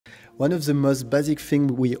One of the most basic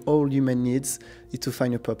things we all human needs is to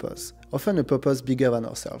find a purpose, often a purpose bigger than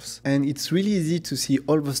ourselves. And it's really easy to see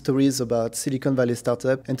all the stories about Silicon Valley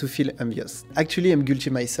startup and to feel envious. Actually, I'm guilty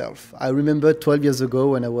myself. I remember 12 years ago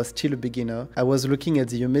when I was still a beginner, I was looking at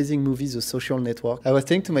the amazing movie The Social Network. I was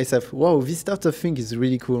saying to myself, wow, this startup thing is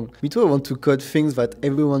really cool. Me too, I want to code things that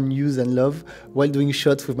everyone uses and loves while doing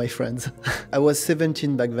shots with my friends. I was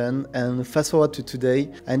 17 back then, and fast forward to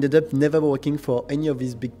today, I ended up never working for any of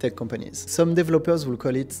these big tech companies. Some developers will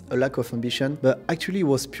call it a lack of ambition, but actually it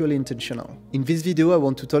was purely intentional. In this video, I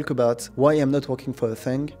want to talk about why I'm not working for a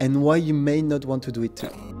FAANG and why you may not want to do it too.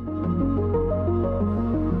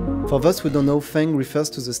 For those who don't know, FAANG refers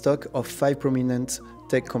to the stock of 5 prominent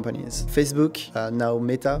tech companies: Facebook, now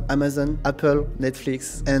Meta, Amazon, Apple,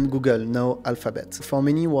 Netflix, and Google, now Alphabet. For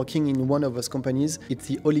many, working in one of those companies, it's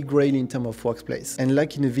the holy grail in terms of workplace. And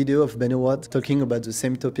like in a video of Ben Howard talking about the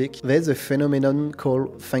same topic, there's a phenomenon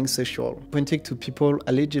called FAANG sexual, pointing to people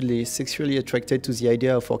allegedly sexually attracted to the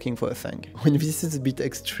idea of working for a FAANG. When this is a bit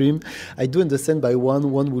extreme, I do understand by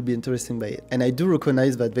one would be interested by it. And I do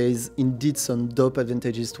recognize that there is indeed some dope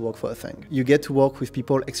advantages to work for a FAANG. You get to work with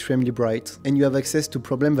people extremely bright, and you have access to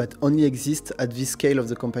problems that only exist at this scale of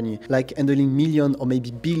the company, like handling millions or maybe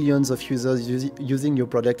billions of users using your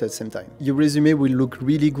product at the same time. Your resume will look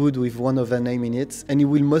really good with one of their name in it, and it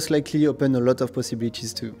will most likely open a lot of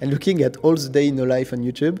possibilities too. And looking at all the day in a life on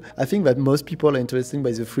YouTube, I think that most people are interested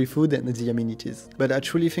by the free food and the amenities. But I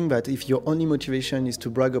truly think that if your only motivation is to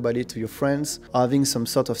brag about it to your friends or having some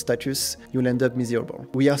sort of status, you'll end up miserable.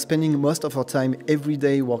 We are spending most of our time every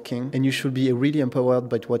day working, and you should be really empowered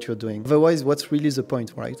by what you're doing. Otherwise, what's really the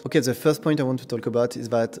point, right? Okay, the first point I want to talk about is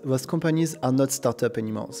that those companies are not startups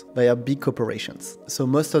anymore. They are big corporations. So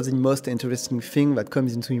most of the most interesting thing that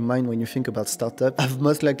comes into your mind when you think about startup have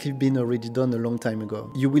most likely been already done a long time ago.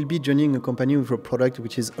 You will be joining a company with a product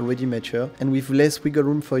which is already mature and with less wiggle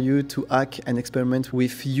room for you to hack and experiment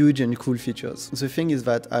with huge and cool features. The thing is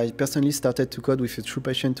that I personally started to code with a true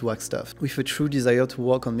passion to hack stuff, with a true desire to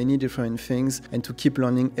work on many different things and to keep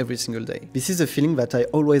learning every single day. This is a feeling that I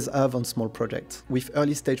always have on small projects. With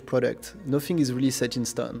early stage product, nothing is really set in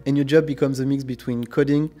stone, and your job becomes a mix between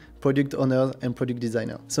coding, product owner, and product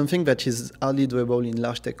designer, something that is hardly doable in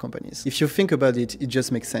large tech companies. If you think about it, it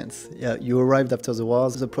just makes sense. Yeah, you arrived after the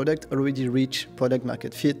wars, the product already reached product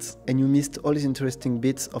market fit, and you missed all these interesting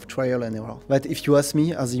bits of trial and error. But if you ask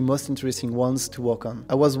me, are the most interesting ones to work on.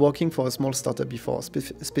 I was working for a small startup before,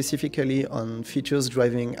 specifically on features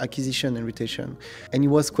driving acquisition and retention, and it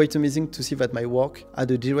was quite amazing to see that my work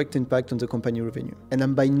had a direct impact on the company revenue. And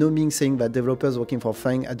I'm by no means saying that developers working for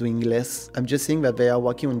FAANG are doing less. I'm just saying that they are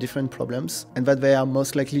working on different problems and that they are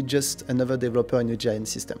most likely just another developer in a giant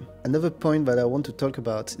system. Another point that I want to talk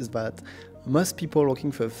about is that most people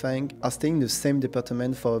working for FAANG are staying in the same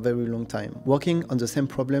department for a very long time, working on the same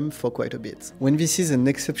problem for quite a bit. When this is an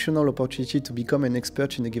exceptional opportunity to become an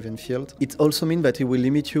expert in a given field, it also means that it will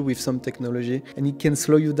limit you with some technology and it can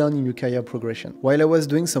slow you down in your career progression. While I was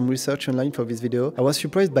doing some research online for this video, I was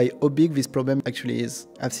surprised by how big this problem actually is.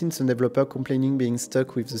 I've seen some developers complaining being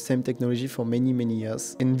stuck with the same technology for many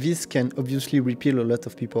years, and this can obviously repel a lot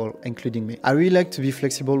of people, including me. I really like to be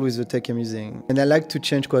flexible with the tech I'm using, and I like to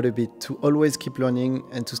change quite a bit to always keep learning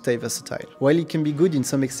and to stay versatile. While it can be good in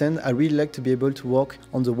some extent, I really like to be able to work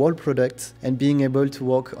on the whole product and being able to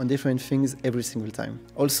work on different things every single time.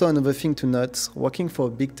 Also, another thing to note, working for a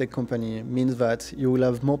big tech company means that you will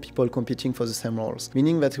have more people competing for the same roles,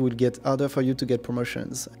 meaning that it will get harder for you to get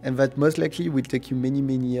promotions, and that most likely will take you many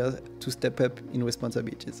years to step up in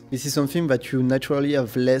responsibilities. This is something that you naturally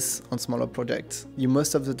have less on smaller projects. You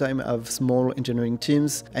most of the time have small engineering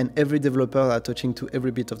teams, and every developer are touching to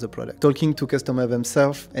every bit of the product, talking to customers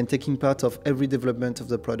themselves and taking part of every development of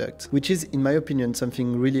the product, which is, in my opinion,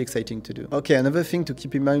 something really exciting to do. Okay, another thing to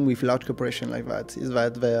keep in mind with large corporations like that is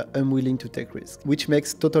that they're unwilling to take risks, which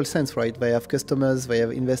makes total sense, right? They have customers, they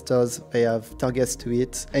have investors, they have targets to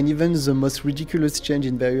hit, and even the most ridiculous change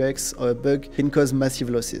in their UX or a bug can cause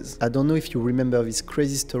massive losses. I don't know if you remember this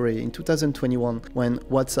crazy story in 2021 when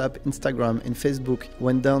WhatsApp, Instagram, and Facebook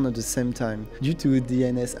went down at the same time due to a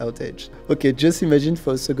DNS outage. Okay, just imagine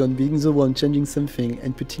for a second being the one changing something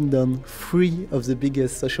and putting down 3 of the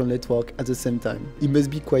biggest social networks at the same time. It must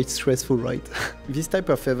be quite stressful, right? These type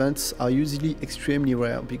of events are usually extremely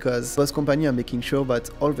rare because most companies are making sure that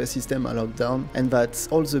all their systems are locked down and that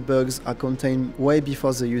all the bugs are contained way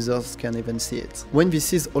before the users can even see it. When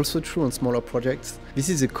this is also true on smaller projects, this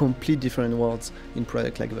is a complete different world in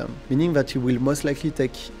products like them, meaning that you will most likely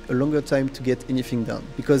take a longer time to get anything done,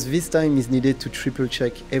 because this time is needed to triple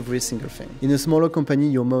check every single thing. In a smaller company,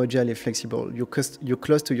 you're more agile flexible. You're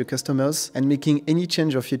close to your customers, and making any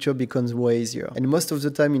change or feature becomes way easier. And most of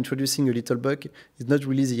the time, introducing a little bug is not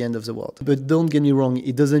really the end of the world. But don't get me wrong,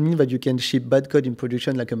 it doesn't mean that you can ship bad code in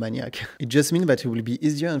production like a maniac. It just means that it will be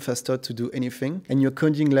easier and faster to do anything, and your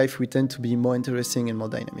coding life will tend to be more interesting and more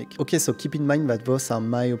dynamic. Okay, so keep in mind that those are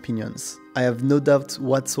my opinions. I have no doubt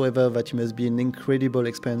whatsoever that it must be an incredible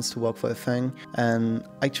experience to work for FAANG, and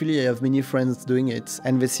actually I have many friends doing it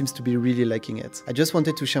and they seem to be really liking it. I just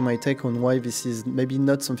wanted to share my take on why this is maybe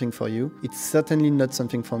not something for you. It's certainly not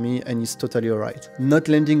something for me, and it's totally alright. Not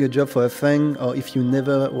landing a job for FAANG, or if you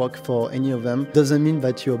never work for any of them, doesn't mean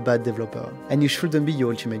that you're a bad developer, and it shouldn't be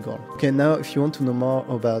your ultimate goal. Okay, now if you want to know more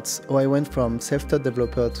about how I went from self-taught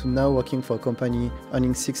developer to now working for a company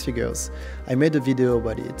earning 6 figures, I made a video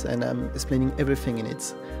about it and I'm explaining everything in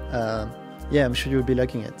it. Yeah, I'm sure you'll be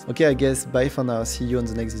liking it. Okay, I guess bye for now. See you on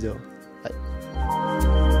the next video.